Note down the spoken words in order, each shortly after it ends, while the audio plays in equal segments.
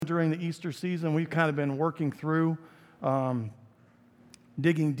during the Easter season, we've kind of been working through,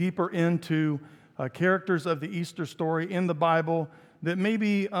 digging deeper into characters of the Easter story in the Bible that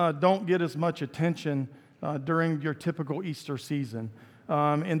maybe don't get as much attention during your typical Easter season.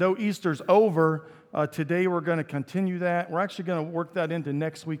 And though Easter's over, today we're going to continue that. We're actually going to work that into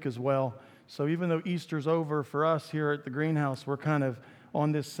next week as well. So even though Easter's over for us here at the Greenhouse, we're kind of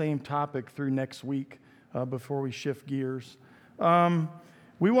on this same topic through next week before we shift gears.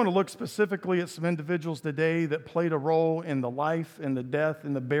 We want to look specifically at some individuals today that played a role in the life and the death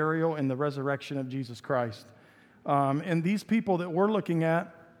and the burial and the resurrection of Jesus Christ. And these people that we're looking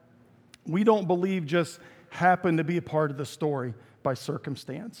at, we don't believe just happened to be a part of the story by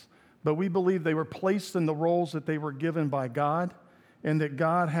circumstance, but we believe they were placed in the roles that they were given by God, and that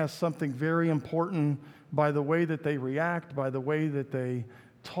God has something very important by the way that they react, by the way that they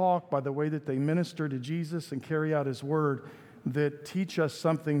talk, by the way that they minister to Jesus and carry out His word, that teach us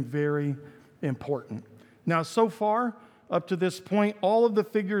something very important. Now, so far, up to this point, all of the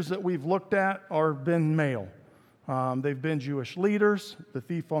figures that we've looked at are been male. They've been Jewish leaders, the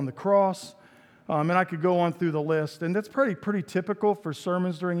thief on the cross, and I could go on through the list. And that's pretty typical for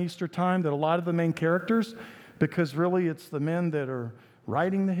sermons during Easter time, that a lot of the main characters, because really it's the men that are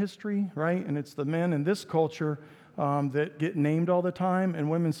writing the history, right? And it's the men in this culture that get named all the time, and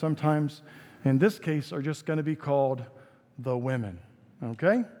women sometimes, in this case, are just going to be called the women,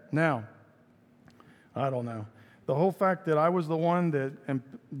 okay? Now, I don't know. The whole fact that I was the one that, and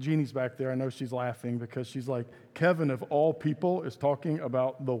Jeannie's back there, I know she's laughing because she's like, Kevin, of all people, is talking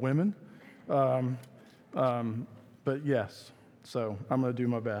about the women. But yes, so I'm going to do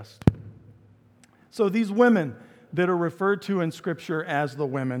my best. So these women that are referred to in Scripture as the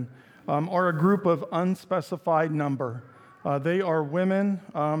women are a group of unspecified number. They are women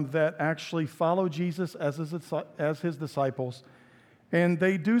that actually follow Jesus as his disciples, and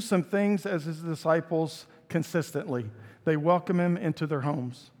they do some things as his disciples consistently. They welcome him into their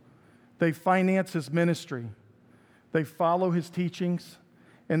homes. They finance his ministry. They follow his teachings,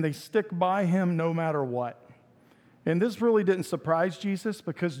 and they stick by him no matter what. And this really didn't surprise Jesus,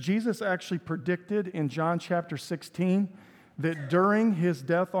 because Jesus actually predicted in John chapter 16 that during his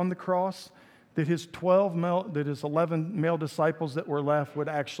death on the cross, that his 11 male disciples that were left would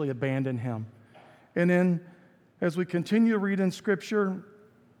actually abandon him. And then as we continue to read in Scripture,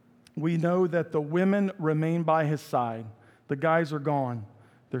 we know that the women remain by his side. The guys are gone.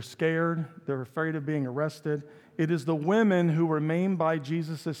 They're scared. They're afraid of being arrested. It is the women who remain by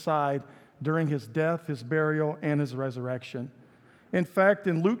Jesus' side during his death, his burial, and his resurrection. In fact,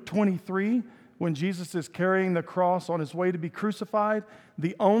 in Luke 23, when Jesus is carrying the cross on his way to be crucified,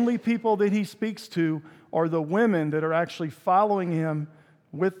 the only people that he speaks to are the women that are actually following him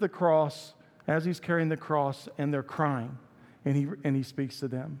with the cross as he's carrying the cross, and they're crying, and he speaks to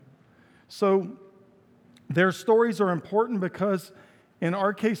them. So their stories are important because in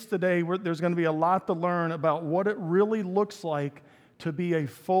our case today, there's going to be a lot to learn about what it really looks like to be a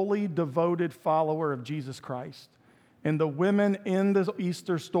fully devoted follower of Jesus Christ. And the women in the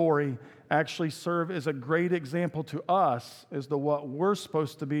Easter story actually serve as a great example to us as to what we're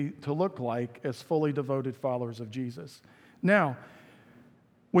supposed to look like as fully devoted followers of Jesus. Now,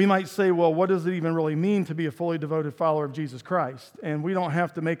 we might say, well, what does it even really mean to be a fully devoted follower of Jesus Christ? And we don't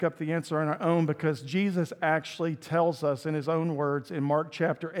have to make up the answer on our own, because Jesus actually tells us in his own words in Mark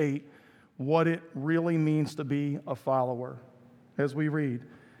chapter 8 what it really means to be a follower. As we read,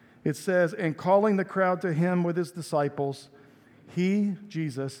 it says, "And calling the crowd to him with his disciples, he,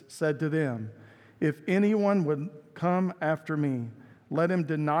 Jesus, said to them, 'If anyone would come after me, let him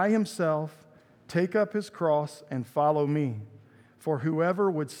deny himself, take up his cross, and follow me. For whoever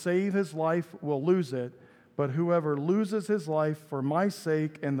would save his life will lose it, but whoever loses his life for my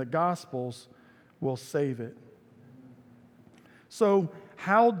sake and the gospel's will save it.'" So,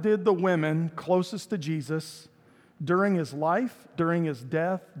 how did the women closest to Jesus during his life, during his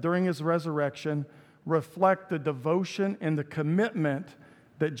death, during his resurrection, reflect the devotion and the commitment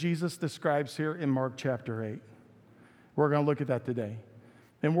that Jesus describes here in Mark chapter 8? We're going to look at that today.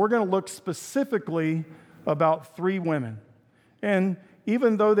 And we're going to look specifically about three women. And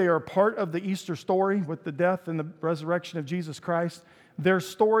even though they are part of the Easter story with the death and the resurrection of Jesus Christ, their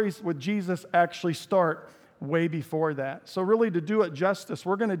stories with Jesus actually start way before that. So really, to do it justice,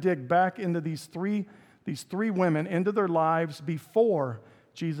 we're going to dig back into these three women, into their lives before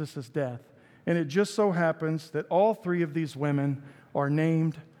Jesus' death. And it just so happens that all three of these women are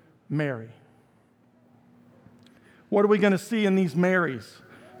named Mary. What are we going to see in these Marys?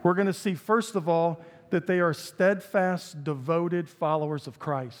 We're going to see, first of all, that they are steadfast, devoted followers of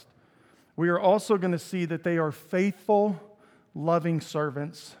Christ. We are also going to see that they are faithful, loving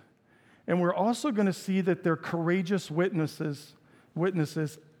servants. And we're also going to see that they're courageous witnesses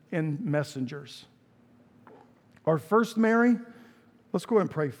and messengers. Our first Mary, let's go ahead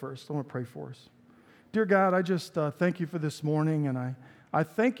and pray first. I want to pray for us. Dear God, I just thank you for this morning, and I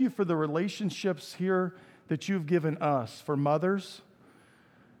thank you for the relationships here that you've given us, for mothers,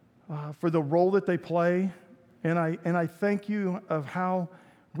 for the role that they play. And I thank you of how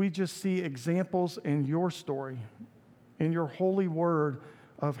we just see examples in your story, in your holy word,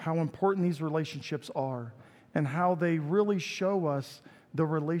 of how important these relationships are and how they really show us the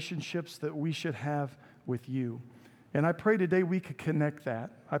relationships that we should have with you. And I pray today we could connect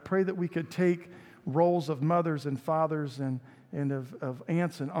that. I pray that we could take roles of mothers and fathers and of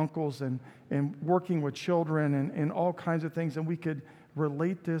aunts and uncles and working with children and all kinds of things, and we could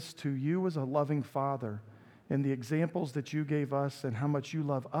relate this to you as a loving father and the examples that you gave us and how much you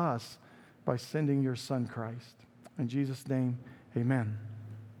love us by sending your son Christ. In Jesus' name, amen.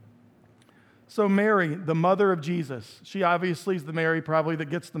 So Mary, the mother of Jesus, she obviously is the Mary probably that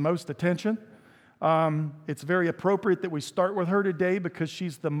gets the most attention. It's very appropriate that we start with her today because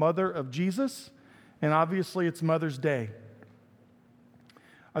she's the mother of Jesus, and obviously it's Mother's Day.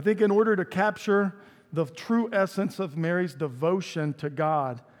 I think in order to capture the true essence of Mary's devotion to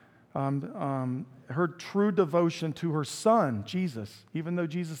God, her true devotion to her son, Jesus, even though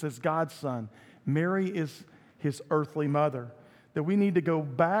Jesus is God's son, Mary is his earthly mother. That we need to go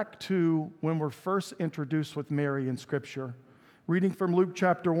back to when we're first introduced with Mary in Scripture. Reading from Luke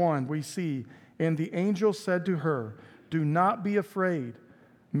chapter 1, we see, "And the angel said to her, 'Do not be afraid,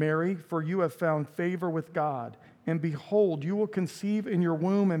 Mary, for you have found favor with God. And behold, you will conceive in your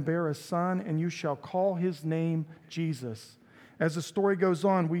womb and bear a son, and you shall call his name Jesus.'" As the story goes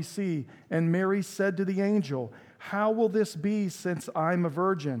on, we see, "And Mary said to the angel, 'How will this be since I'm a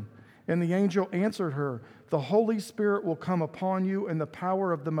virgin?' And the angel answered her, 'The Holy Spirit will come upon you, and the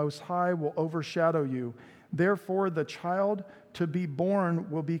power of the Most High will overshadow you. Therefore, the child to be born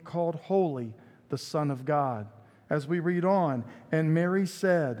will be called Holy, the Son of God.' As we read on, "And Mary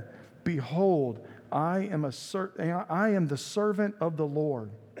said, 'Behold, I am the servant of the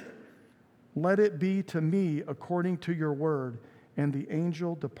Lord. Let it be to me according to your word.' And the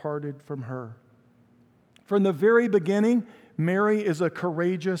angel departed from her." From the very beginning, Mary is a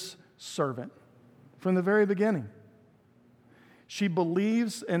courageous servant. From the very beginning. She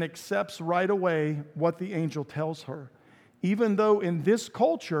believes and accepts right away what the angel tells her. Even though in this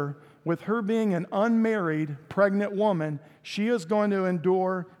culture, with her being an unmarried pregnant woman, she is going to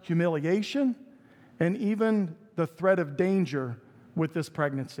endure humiliation and even the threat of danger with this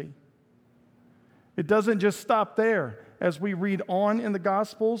pregnancy. It doesn't just stop there. As we read on in the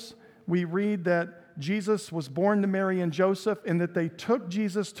Gospels, we read that Jesus was born to Mary and Joseph, and that they took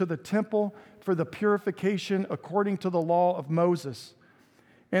Jesus to the temple for the purification according to the law of Moses.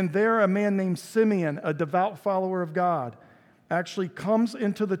 And there a man named Simeon, a devout follower of God, actually comes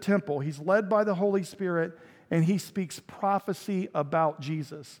into the temple. He's led by the Holy Spirit, and he speaks prophecy about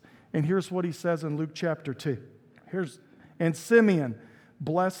Jesus. And here's what he says in Luke chapter 2. "And Simeon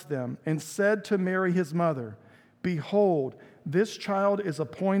blessed them and said to Mary his mother, 'Behold, this child is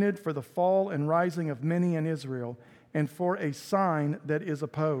appointed for the fall and rising of many in Israel, and for a sign that is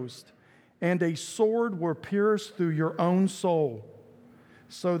opposed. And a sword will pierce through your own soul,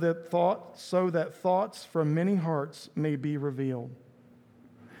 so that thoughts from many hearts may be revealed.'"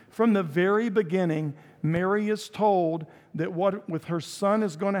 From the very beginning, Mary is told that what with her son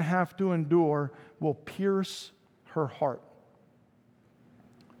is going to have to endure will pierce her heart.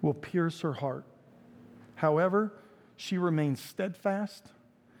 Will pierce her heart. However, she remains steadfast,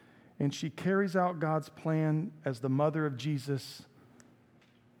 and she carries out God's plan as the mother of Jesus,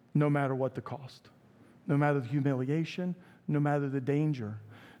 no matter what the cost, no matter the humiliation, no matter the danger,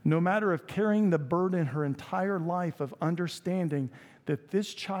 no matter of carrying the burden her entire life of understanding that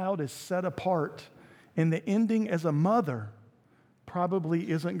this child is set apart, and the ending as a mother probably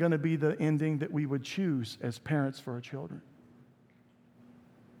isn't going to be the ending that we would choose as parents for our children.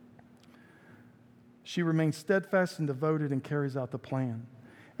 She remains steadfast and devoted and carries out the plan.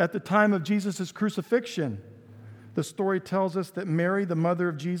 At the time of Jesus' crucifixion, the story tells us that Mary, the mother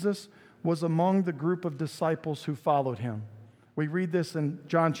of Jesus, was among the group of disciples who followed him. We read this in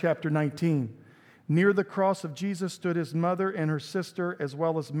John chapter 19. "Near the cross of Jesus stood his mother and her sister, as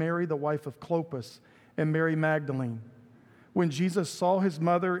well as Mary, the wife of Clopas, and Mary Magdalene. When Jesus saw his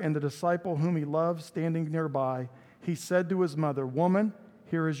mother and the disciple whom he loved standing nearby, he said to his mother, 'Woman,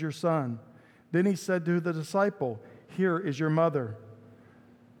 here is your son.' Then he said to the disciple, 'Here is your mother.'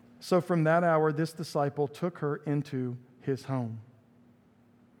 So from that hour, this disciple took her into his home."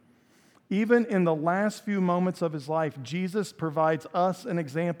 Even in the last few moments of his life, Jesus provides us an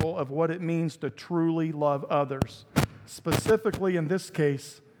example of what it means to truly love others, specifically in this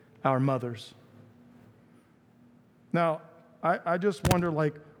case, our mothers. Now, I just wonder,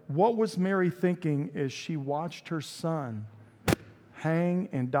 what was Mary thinking as she watched her son hang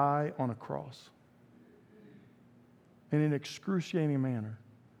and die on a cross in an excruciating manner,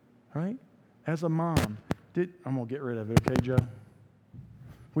 right? As a mom, I'm going to get rid of it, okay, Joe?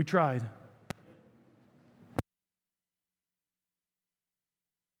 We tried.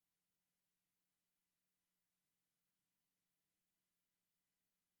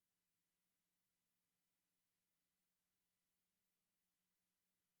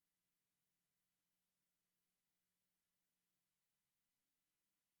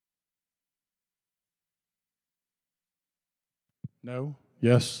 No?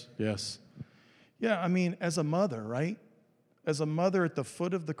 Yes, yes. Yeah, I mean, as a mother, right? As a mother at the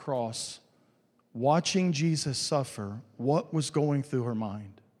foot of the cross, watching Jesus suffer, what was going through her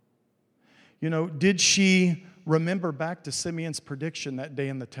mind? Did she remember back to Simeon's prediction that day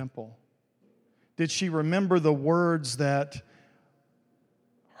in the temple? Did she remember the words that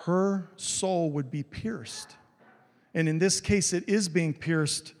her soul would be pierced? And in this case, it is being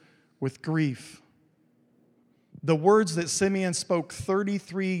pierced with grief. The words that Simeon spoke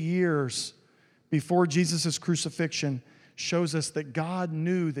 33 years before Jesus' crucifixion shows us that God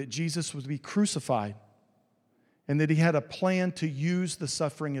knew that Jesus would be crucified and that he had a plan to use the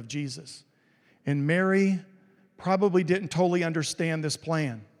suffering of Jesus. And Mary probably didn't totally understand this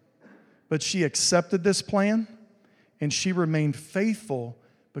plan, but she accepted this plan and she remained faithful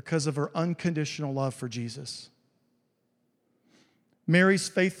because of her unconditional love for Jesus. Mary's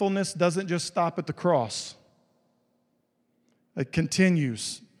faithfulness doesn't just stop at the cross. It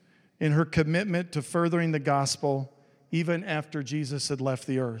continues in her commitment to furthering the gospel even after Jesus had left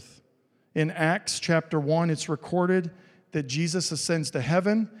the earth. In Acts chapter 1, it's recorded that Jesus ascends to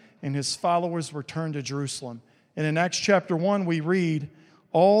heaven and his followers return to Jerusalem. And in Acts chapter 1, we read,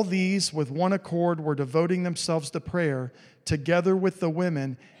 all these with one accord were devoting themselves to prayer together with the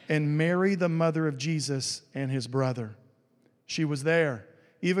women and Mary, the mother of Jesus, and his brother. She was there.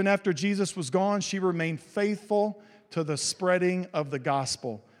 Even after Jesus was gone, she remained faithful to the spreading of the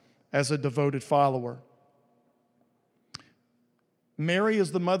gospel as a devoted follower. Mary,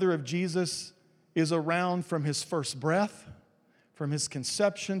 as the mother of Jesus, is around from his first breath, from his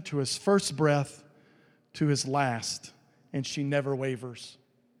conception to his first breath to his last, and she never wavers.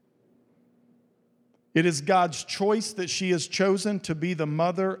 It is God's choice that she is chosen to be the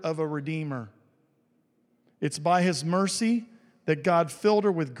mother of a Redeemer. It's by his mercy that God filled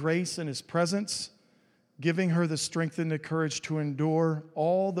her with grace in his presence, giving her the strength and the courage to endure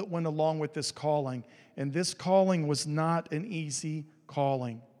all that went along with this calling. And this calling was not an easy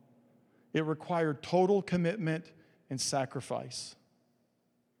calling. It required total commitment and sacrifice.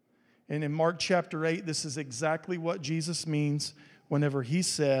 And in Mark chapter 8, this is exactly what Jesus means whenever he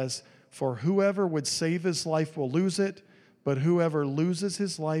says, for whoever would save his life will lose it, but whoever loses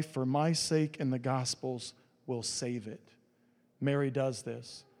his life for my sake and the gospel's will save it. Mary does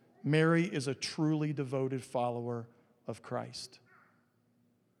this. Mary is a truly devoted follower of Christ.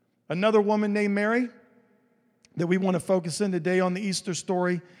 Another woman named Mary that we want to focus in today on the Easter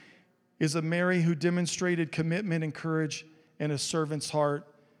story is a Mary who demonstrated commitment and courage and a servant's heart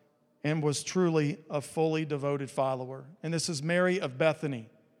and was truly a fully devoted follower. And this is Mary of Bethany.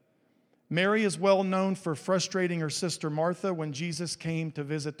 Mary is well known for frustrating her sister Martha when Jesus came to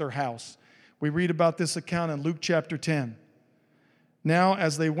visit their house. We read about this account in Luke chapter 10. Now,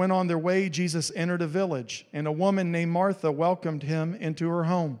 as they went on their way, Jesus entered a village, and a woman named Martha welcomed him into her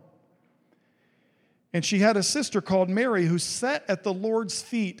home. And she had a sister called Mary who sat at the Lord's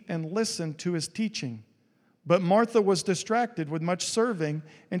feet and listened to his teaching. But Martha was distracted with much serving,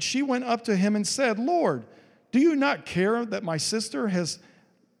 and she went up to him and said, Lord, do you not care that my sister has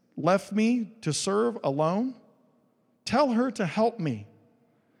left me to serve alone? Tell her to help me.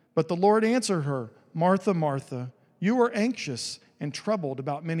 But the Lord answered her, Martha, Martha, you are anxious and troubled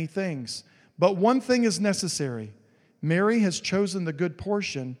about many things, but one thing is necessary. Mary has chosen the good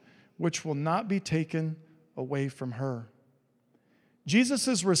portion, which will not be taken away from her.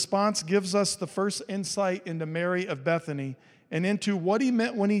 Jesus' response gives us the first insight into Mary of Bethany and into what he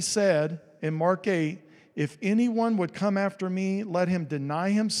meant when he said in Mark 8, if anyone would come after me, let him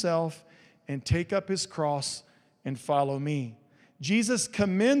deny himself and take up his cross and follow me. Jesus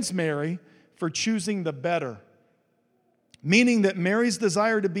commends Mary for choosing the better, meaning that Mary's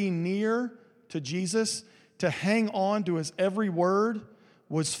desire to be near to Jesus, to hang on to his every word,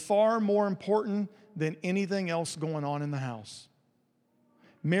 was far more important than anything else going on in the house.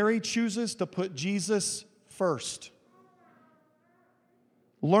 Mary chooses to put Jesus first.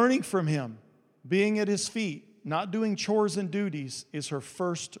 Learning from him, being at his feet, not doing chores and duties is her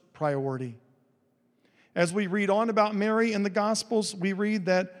first priority. As we read on about Mary in the Gospels, we read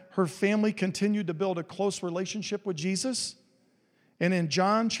that her family continued to build a close relationship with Jesus. And in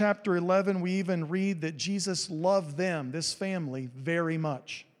John chapter 11, we even read that Jesus loved them, this family, very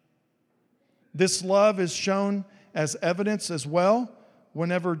much. This love is shown as evidence as well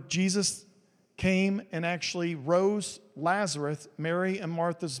whenever Jesus came and actually rose Lazarus, Mary and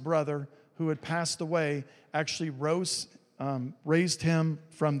Martha's brother, who had passed away, actually raised him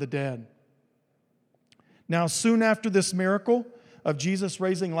from the dead. Now, soon after this miracle of Jesus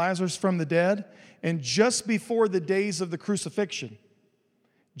raising Lazarus from the dead, and just before the days of the crucifixion,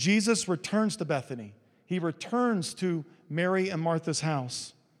 Jesus returns to Bethany. He returns to Mary and Martha's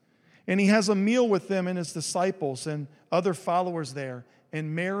house. And he has a meal with them and his disciples and other followers there.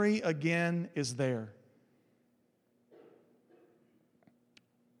 And Mary again is there.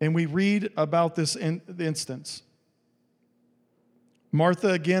 And we read about this instance.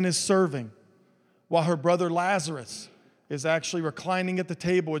 Martha again is serving, while her brother Lazarus is actually reclining at the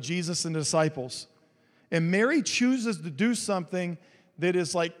table with Jesus and the disciples. And Mary chooses to do something that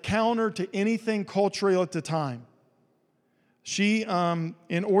is like counter to anything cultural at the time. She,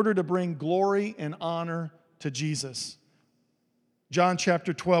 in order to bring glory and honor to Jesus. John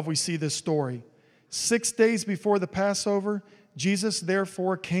chapter 12, we see this story. 6 days before the Passover, Jesus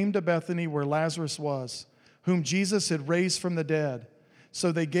therefore came to Bethany where Lazarus was, whom Jesus had raised from the dead.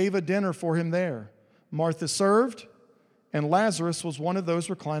 So they gave a dinner for him there. Martha served, and Lazarus was one of those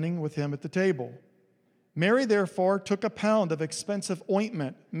reclining with him at the table. Mary therefore took a pound of expensive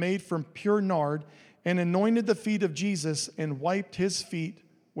ointment made from pure nard and anointed the feet of Jesus and wiped his feet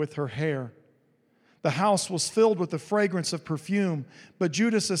with her hair. The house was filled with the fragrance of perfume, but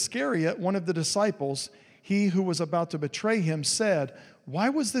Judas Iscariot, one of the disciples, he who was about to betray him, said, "Why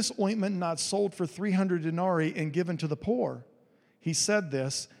was this ointment not sold for 300 denarii and given to the poor?" He said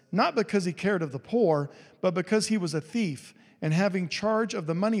this, not because he cared of the poor, but because he was a thief, and having charge of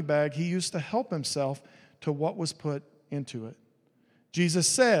the money bag, he used to help himself to what was put into it. Jesus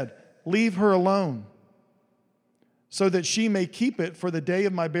said, "Leave her alone, so that she may keep it for the day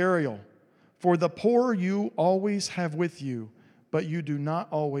of my burial. For the poor you always have with you, but you do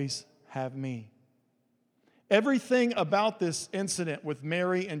not always have me." Everything about this incident with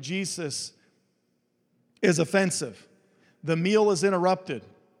Mary and Jesus is offensive. The meal is interrupted.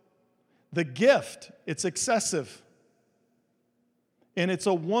 The gift, it's excessive. And it's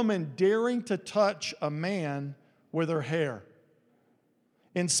a woman daring to touch a man with her hair.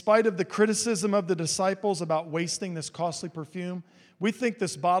 In spite of the criticism of the disciples about wasting this costly perfume, we think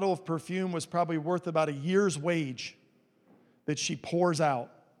this bottle of perfume was probably worth about a year's wage that she pours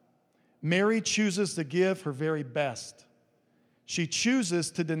out. Mary chooses to give her very best. She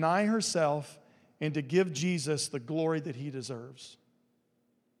chooses to deny herself and to give Jesus the glory that he deserves.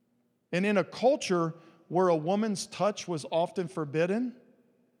 And in a culture where a woman's touch was often forbidden,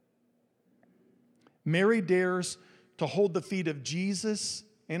 Mary dares to hold the feet of Jesus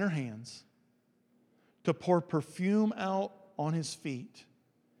in her hands, to pour perfume out on his feet,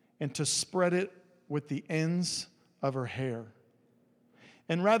 and to spread it with the ends of her hair.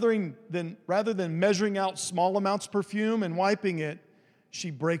 And rather than measuring out small amounts of perfume and wiping it,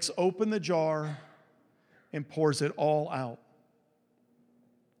 she breaks open the jar and pours it all out.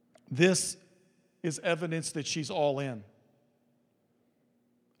 This is evidence that she's all in.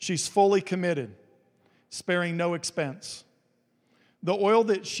 She's fully committed, sparing no expense. The oil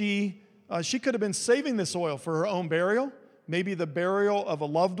that she could have been saving this oil for her own burial, maybe the burial of a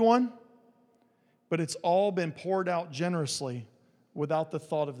loved one, but it's all been poured out generously without the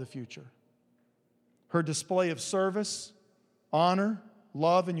thought of the future. Her display of service, honor,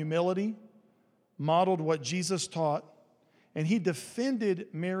 love, and humility modeled what Jesus taught, and he defended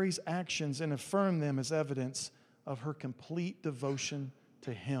Mary's actions and affirmed them as evidence of her complete devotion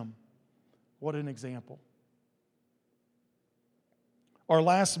to him. What an example. Our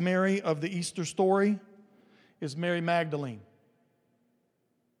last Mary of the Easter story is Mary Magdalene.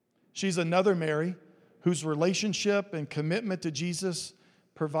 She's another Mary whose relationship and commitment to Jesus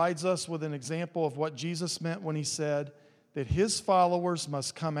provides us with an example of what Jesus meant when he said that his followers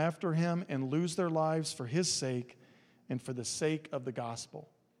must come after him and lose their lives for his sake and for the sake of the gospel.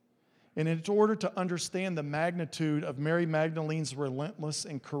 And in order to understand the magnitude of Mary Magdalene's relentless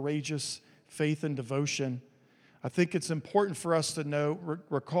and courageous faith and devotion, I think it's important for us to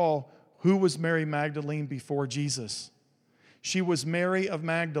recall who was Mary Magdalene before Jesus. She was Mary of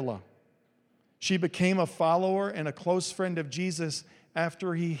Magdala. She became a follower and a close friend of Jesus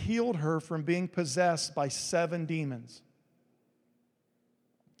after he healed her from being possessed by 7 demons.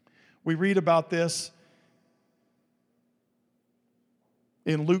 We read about this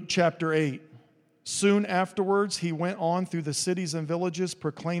in Luke chapter 8. Soon afterwards, he went on through the cities and villages,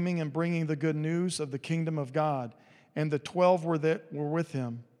 proclaiming and bringing the good news of the kingdom of God. And the 12 were with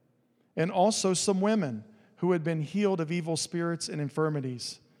him, and also some women who had been healed of evil spirits and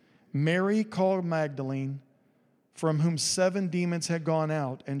infirmities. Mary called Magdalene, from whom 7 demons had gone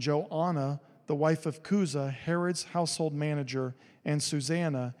out, and Joanna, the wife of Chuza, Herod's household manager, and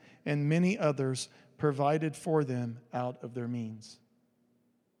Susanna, and many others provided for them out of their means.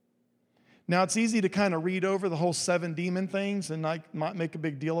 Now, it's easy to kind of read over the whole 7 demon things and not make a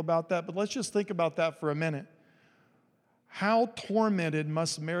big deal about that, but let's just think about that for a minute. How tormented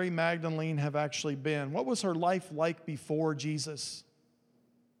must Mary Magdalene have actually been? What was her life like before Jesus?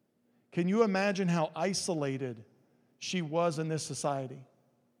 Can you imagine how isolated she was in this society?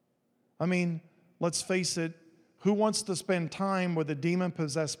 I mean, let's face it, who wants to spend time with a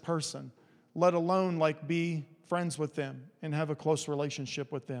demon-possessed person, let alone like be friends with them and have a close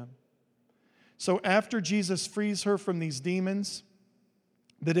relationship with them? So after Jesus frees her from these demons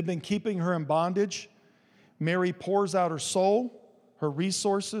that had been keeping her in bondage, Mary pours out her soul, her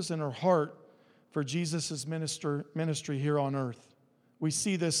resources, and her heart for Jesus' ministry here on earth. We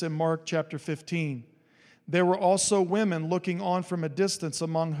see this in Mark chapter 15. There were also women looking on from a distance,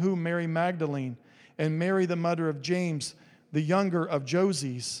 among whom Mary Magdalene and Mary the mother of James, the younger of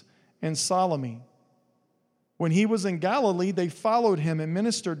Joses, and Salome. When he was in Galilee, they followed him and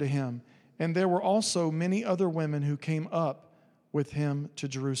ministered to him. And there were also many other women who came up with him to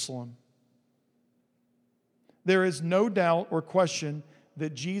Jerusalem. There is no doubt or question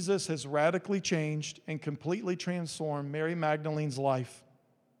that Jesus has radically changed and completely transformed Mary Magdalene's life,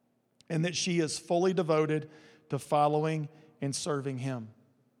 and that she is fully devoted to following and serving him.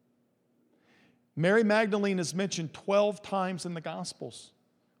 Mary Magdalene is mentioned 12 times in the Gospels,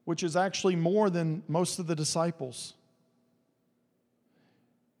 which is actually more than most of the disciples.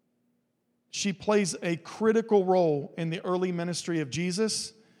 She plays a critical role in the early ministry of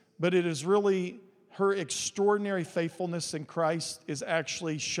Jesus, but it is really her extraordinary faithfulness in Christ is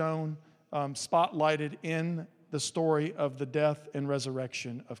actually shown, spotlighted in the story of the death and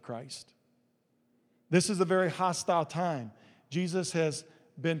resurrection of Christ. This is a very hostile time. Jesus has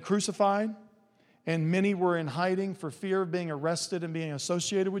been crucified, and many were in hiding for fear of being arrested and being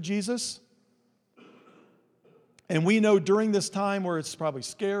associated with Jesus. And we know during this time where it's probably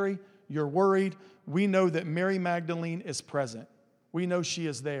scary, you're worried, we know that Mary Magdalene is present. We know she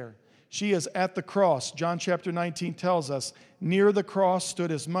is there. She is at the cross. John chapter 19 tells us, near the cross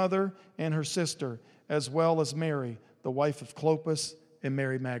stood his mother and her sister, as well as Mary, the wife of Clopas, and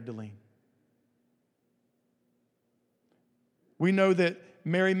Mary Magdalene. We know that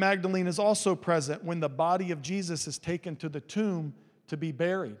Mary Magdalene is also present when the body of Jesus is taken to the tomb to be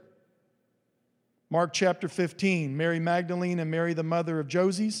buried. Mark chapter 15, Mary Magdalene and Mary the mother of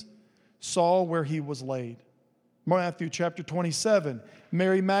Joses saw where he was laid. Matthew chapter 27,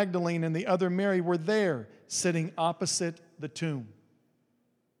 Mary Magdalene and the other Mary were there, sitting opposite the tomb.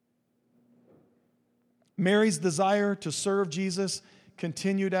 Mary's desire to serve Jesus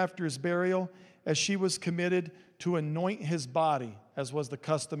continued after his burial, as she was committed to anoint his body, as was the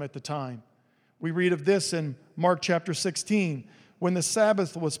custom at the time. We read of this in Mark chapter 16. When the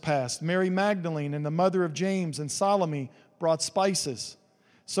Sabbath was passed, Mary Magdalene and the mother of James and Salome brought spices,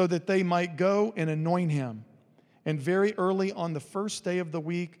 so that they might go and anoint him. And very early on the first day of the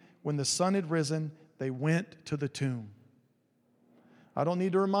week, when the sun had risen, they went to the tomb. I don't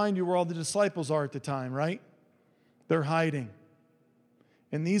need to remind you where all the disciples are at the time, right? They're hiding.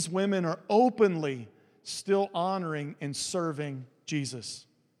 And these women are openly still honoring and serving Jesus.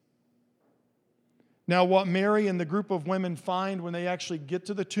 Now, what Mary and the group of women find when they actually get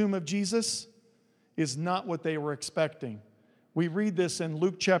to the tomb of Jesus is not what they were expecting. We read this in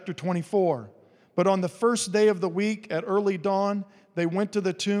Luke chapter 24. But on the first day of the week, at early dawn, they went to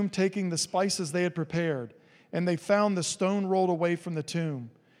the tomb, taking the spices they had prepared. And they found the stone rolled away from the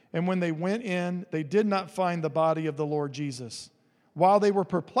tomb. And when they went in, they did not find the body of the Lord Jesus. While they were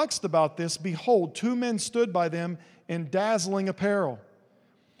perplexed about this, behold, 2 men stood by them in dazzling apparel.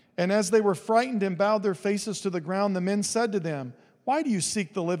 And as they were frightened and bowed their faces to the ground, the men said to them, "Why do you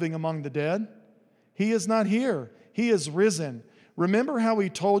seek the living among the dead? He is not here. He is risen. Remember how he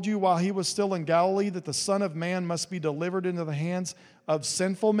told you while he was still in Galilee that the Son of Man must be delivered into the hands of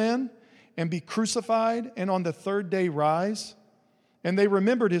sinful men and be crucified and on the 3rd day rise?" And they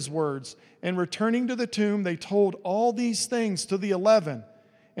remembered his words. And returning to the tomb, they told all these things to the 11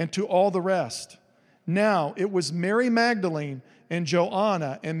 and to all the rest. Now it was Mary Magdalene and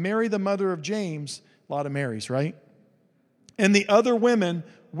Joanna and Mary the mother of James, a lot of Marys, right? And the other women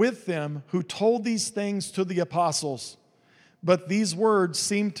with them who told these things to the apostles. But these words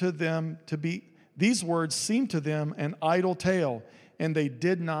seemed to them an idle tale, and they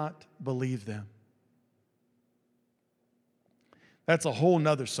did not believe them. That's a whole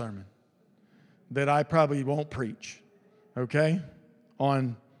nother sermon that I probably won't preach, okay?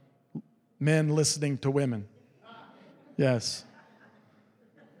 On men listening to women. Yes.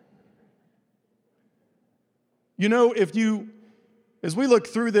 You know, as we look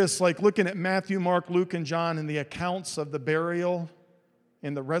through this, like looking at Matthew, Mark, Luke, and John and the accounts of the burial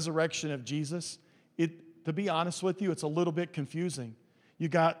and the resurrection of Jesus, to be honest with you, it's a little bit confusing. You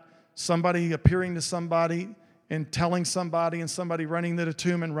got somebody appearing to somebody and telling somebody, and somebody running to the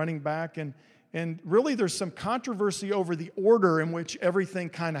tomb and running back. And really there's some controversy over the order in which everything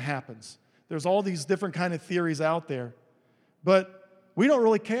kind of happens. There's all these different kind of theories out there. But we don't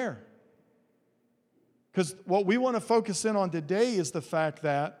really care. Because what we want to focus in on today is the fact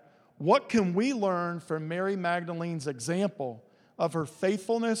that what can we learn from Mary Magdalene's example of her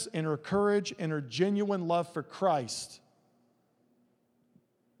faithfulness and her courage and her genuine love for Christ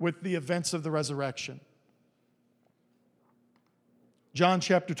with the events of the resurrection. John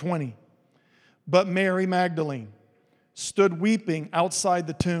chapter 20. But Mary Magdalene stood weeping outside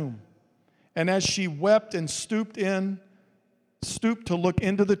the tomb. And as she wept and stooped to look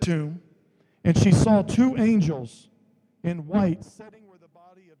into the tomb, and she saw two angels in white sitting where the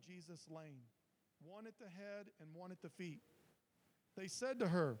body of Jesus lay, one at the head and one at the feet. They said to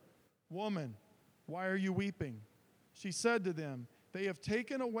her, "Woman, why are you weeping?" She said to them, "They have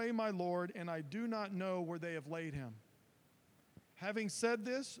taken away my Lord, and I do not know where they have laid him." Having said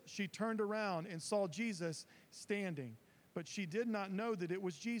this, she turned around and saw Jesus standing, but she did not know that it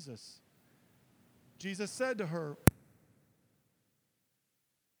was Jesus. Jesus said to her,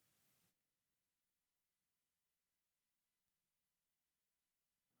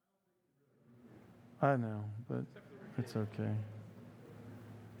 I know, but it's okay.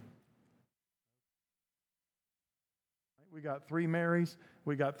 We got 3 Marys.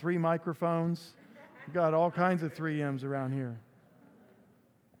 We got 3 microphones. We got all kinds of 3Ms around here.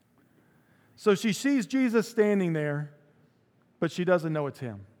 So she sees Jesus standing there, but she doesn't know it's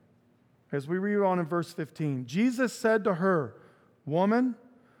him. As we read on in verse 15, Jesus said to her, "Woman,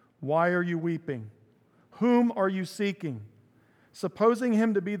 why are you weeping? Whom are you seeking?" Supposing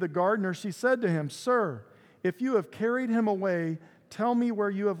him to be the gardener, she said to him, "Sir, if you have carried him away, tell me where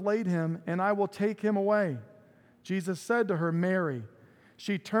you have laid him, and I will take him away." Jesus said to her, "Mary."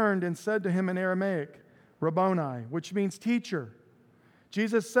 She turned and said to him in Aramaic, "Rabboni," which means teacher.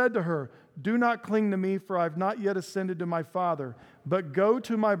 Jesus said to her, "Do not cling to me, for I have not yet ascended to my Father, but go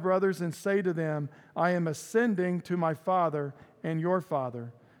to my brothers and say to them, I am ascending to my Father and your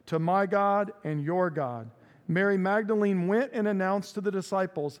Father, to my God and your God." Mary Magdalene went and announced to the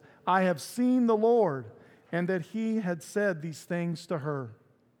disciples, "I have seen the Lord," and that he had said these things to her.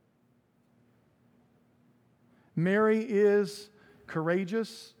 Mary is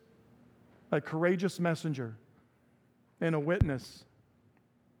courageous, a courageous messenger, and a witness.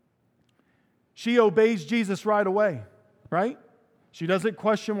 She obeys Jesus right away, right? She doesn't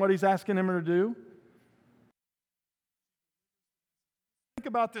question what he's asking him to do. Think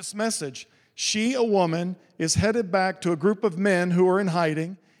about this message. She, a woman, is headed back to a group of men who are in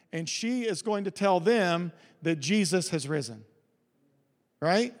hiding, and she is going to tell them that Jesus has risen.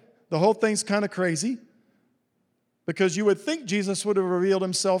 Right? The whole thing's kind of crazy, because you would think Jesus would have revealed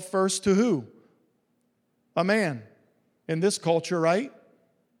himself first to who? A man in this culture, right?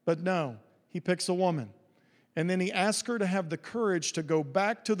 But no, he picks a woman. And then he asks her to have the courage to go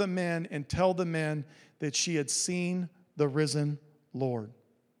back to the men and tell the men that she had seen the risen Lord.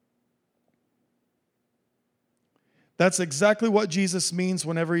 That's exactly what Jesus means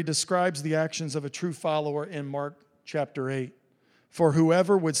whenever he describes the actions of a true follower in Mark chapter 8. For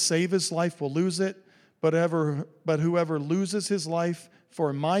whoever would save his life will lose it, but whoever loses his life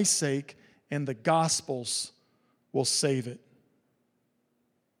for my sake and the gospel's will save it.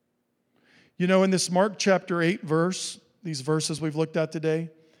 You know, in this Mark chapter 8 verse, these verses we've looked at today,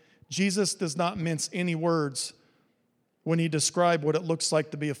 Jesus does not mince any words when he describes what it looks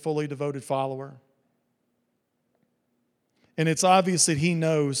like to be a fully devoted follower. And it's obvious that he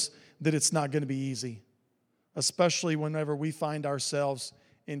knows that it's not going to be easy, especially whenever we find ourselves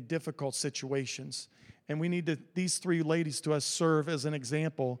in difficult situations. And we need these 3 ladies to us serve as an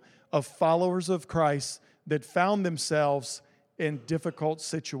example of followers of Christ that found themselves in difficult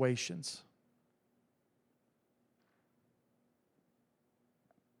situations.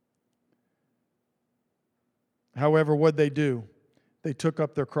 However, what'd they do? They took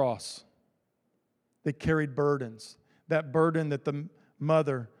up their cross. They carried burdens. That burden that the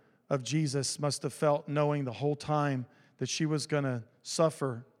mother of Jesus must have felt, knowing the whole time that she was going to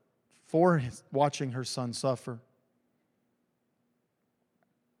suffer for watching her son suffer.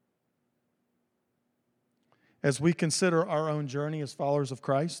 As we consider our own journey as followers of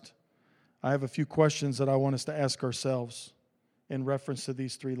Christ, I have a few questions that I want us to ask ourselves in reference to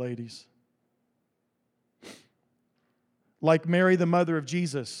these three ladies. Like Mary, the mother of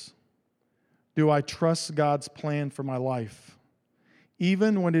Jesus, do I trust God's plan for my life,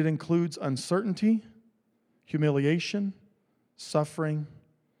 even when it includes uncertainty, humiliation, suffering,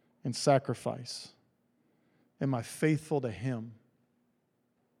 and sacrifice? Am I faithful to Him?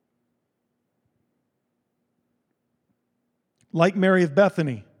 Like Mary of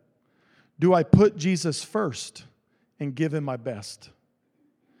Bethany, do I put Jesus first and give Him my best?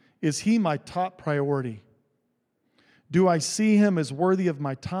 Is He my top priority? Do I see Him as worthy of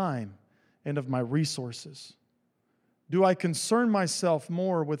my time and of my resources? Do I concern myself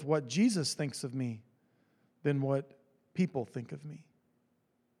more with what Jesus thinks of me than what people think of me?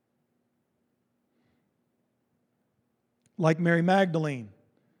 Like Mary Magdalene,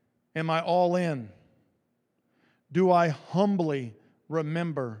 am I all in? Do I humbly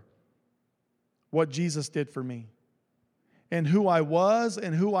remember what Jesus did for me and who I was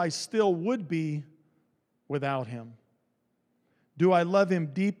and who I still would be without Him? Do I love Him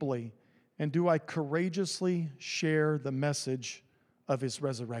deeply, and do I courageously share the message of His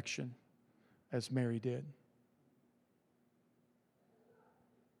resurrection as Mary did?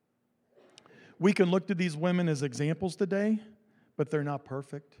 We can look to these women as examples today, but they're not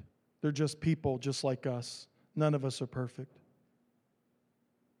perfect. They're just people just like us. None of us are perfect.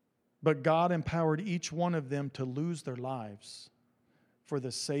 But God empowered each one of them to lose their lives for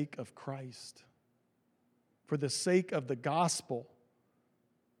the sake of Christ, for the sake of the gospel,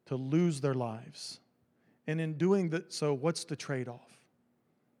 to lose their lives. And in doing that, so what's the trade-off?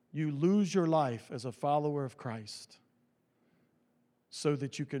 You lose your life as a follower of Christ so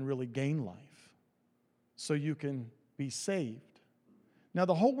that you can really gain life, so you can be saved. Now,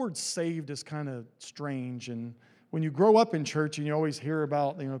 the whole word saved is kind of strange, and when you grow up in church and you always hear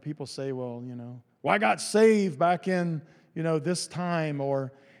about, people say, well, I got saved back in, this time,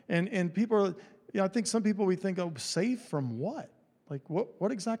 and people are, I think some people we think, oh, saved from what? Like,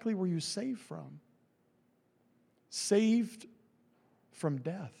 what exactly were you saved from? Saved from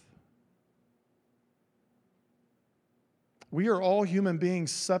death. We are all human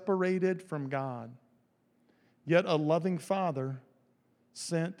beings separated from God, yet a loving Father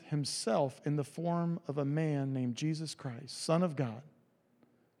sent Himself in the form of a man named Jesus Christ, Son of God,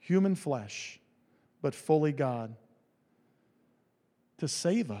 human flesh, but fully God, to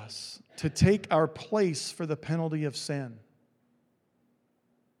save us, to take our place for the penalty of sin.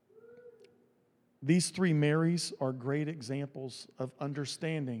 These three Marys are great examples of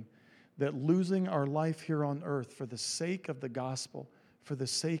understanding that losing our life here on earth for the sake of the gospel, for the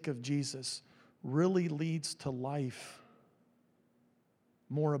sake of Jesus, really leads to life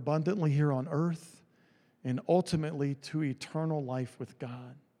more abundantly here on earth, and ultimately to eternal life with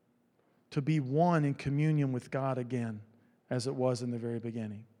God, to be one in communion with God again, as it was in the very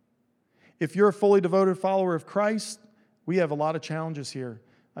beginning. If you're a fully devoted follower of Christ, we have a lot of challenges here.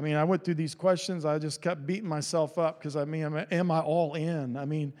 I went through these questions. I just kept beating myself up because, am I all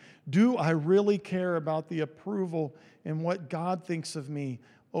in? Do I really care about the approval and what God thinks of me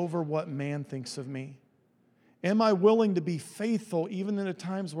over what man thinks of me? Am I willing to be faithful even in the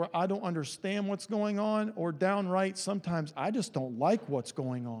times where I don't understand what's going on, or downright sometimes I just don't like what's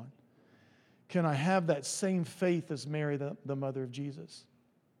going on? Can I have that same faith as Mary, the mother of Jesus?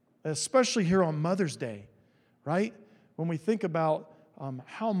 Especially here on Mother's Day, right? When we think about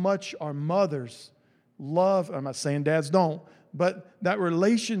how much our mothers love, I'm not saying dads don't, but that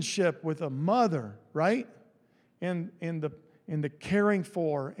relationship with a mother, right? And the caring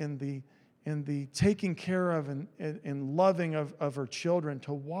for, and the taking care of and loving of her children,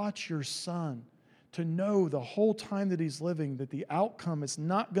 to watch your son, to know the whole time that he's living that the outcome is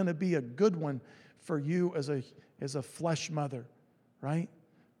not going to be a good one for you as a flesh mother, right?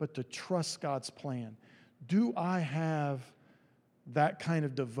 But to trust God's plan. Do I have that kind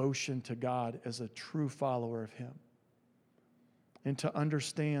of devotion to God as a true follower of Him? And to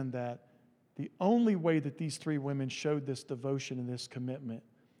understand that the only way that these three women showed this devotion and this commitment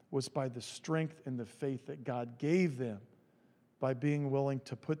was by the strength and the faith that God gave them by being willing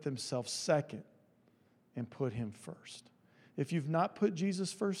to put themselves second and put Him first. If you've not put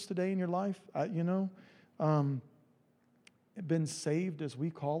Jesus first today in your life, been saved as we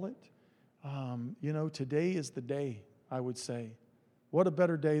call it, Today is the day, I would say. What a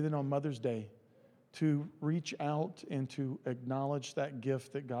better day than on Mother's Day to reach out and to acknowledge that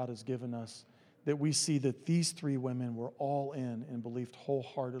gift that God has given us, that we see that these three women were all in and believed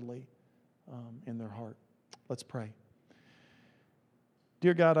wholeheartedly in their heart. Let's pray.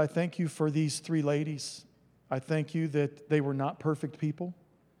 Dear God, I thank you for these three ladies. I thank you that they were not perfect people.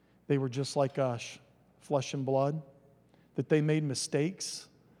 They were just like us, flesh and blood, that they made mistakes,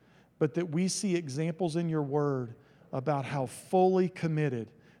 but that we see examples in your word about how fully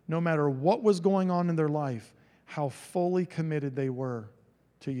committed, no matter what was going on in their life, how fully committed they were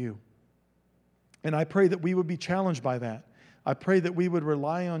to you. And I pray that we would be challenged by that. I pray that we would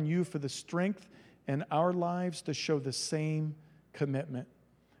rely on you for the strength in our lives to show the same commitment,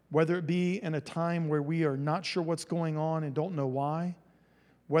 whether it be in a time where we are not sure what's going on and don't know why,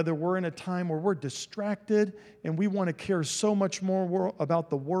 whether we're in a time where we're distracted and we want to care so much more about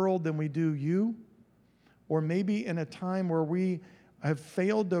the world than we do you, or maybe in a time where we have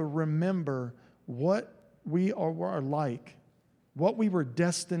failed to remember what we are like, what we were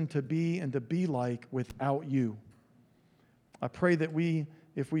destined to be and to be like without you. I pray that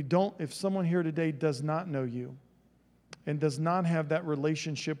if someone here today does not know you and does not have that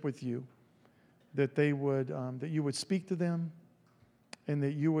relationship with you, that you would speak to them and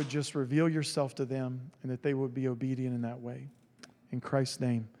that you would just reveal yourself to them and that they would be obedient in that way. In Christ's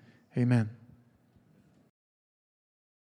name, amen.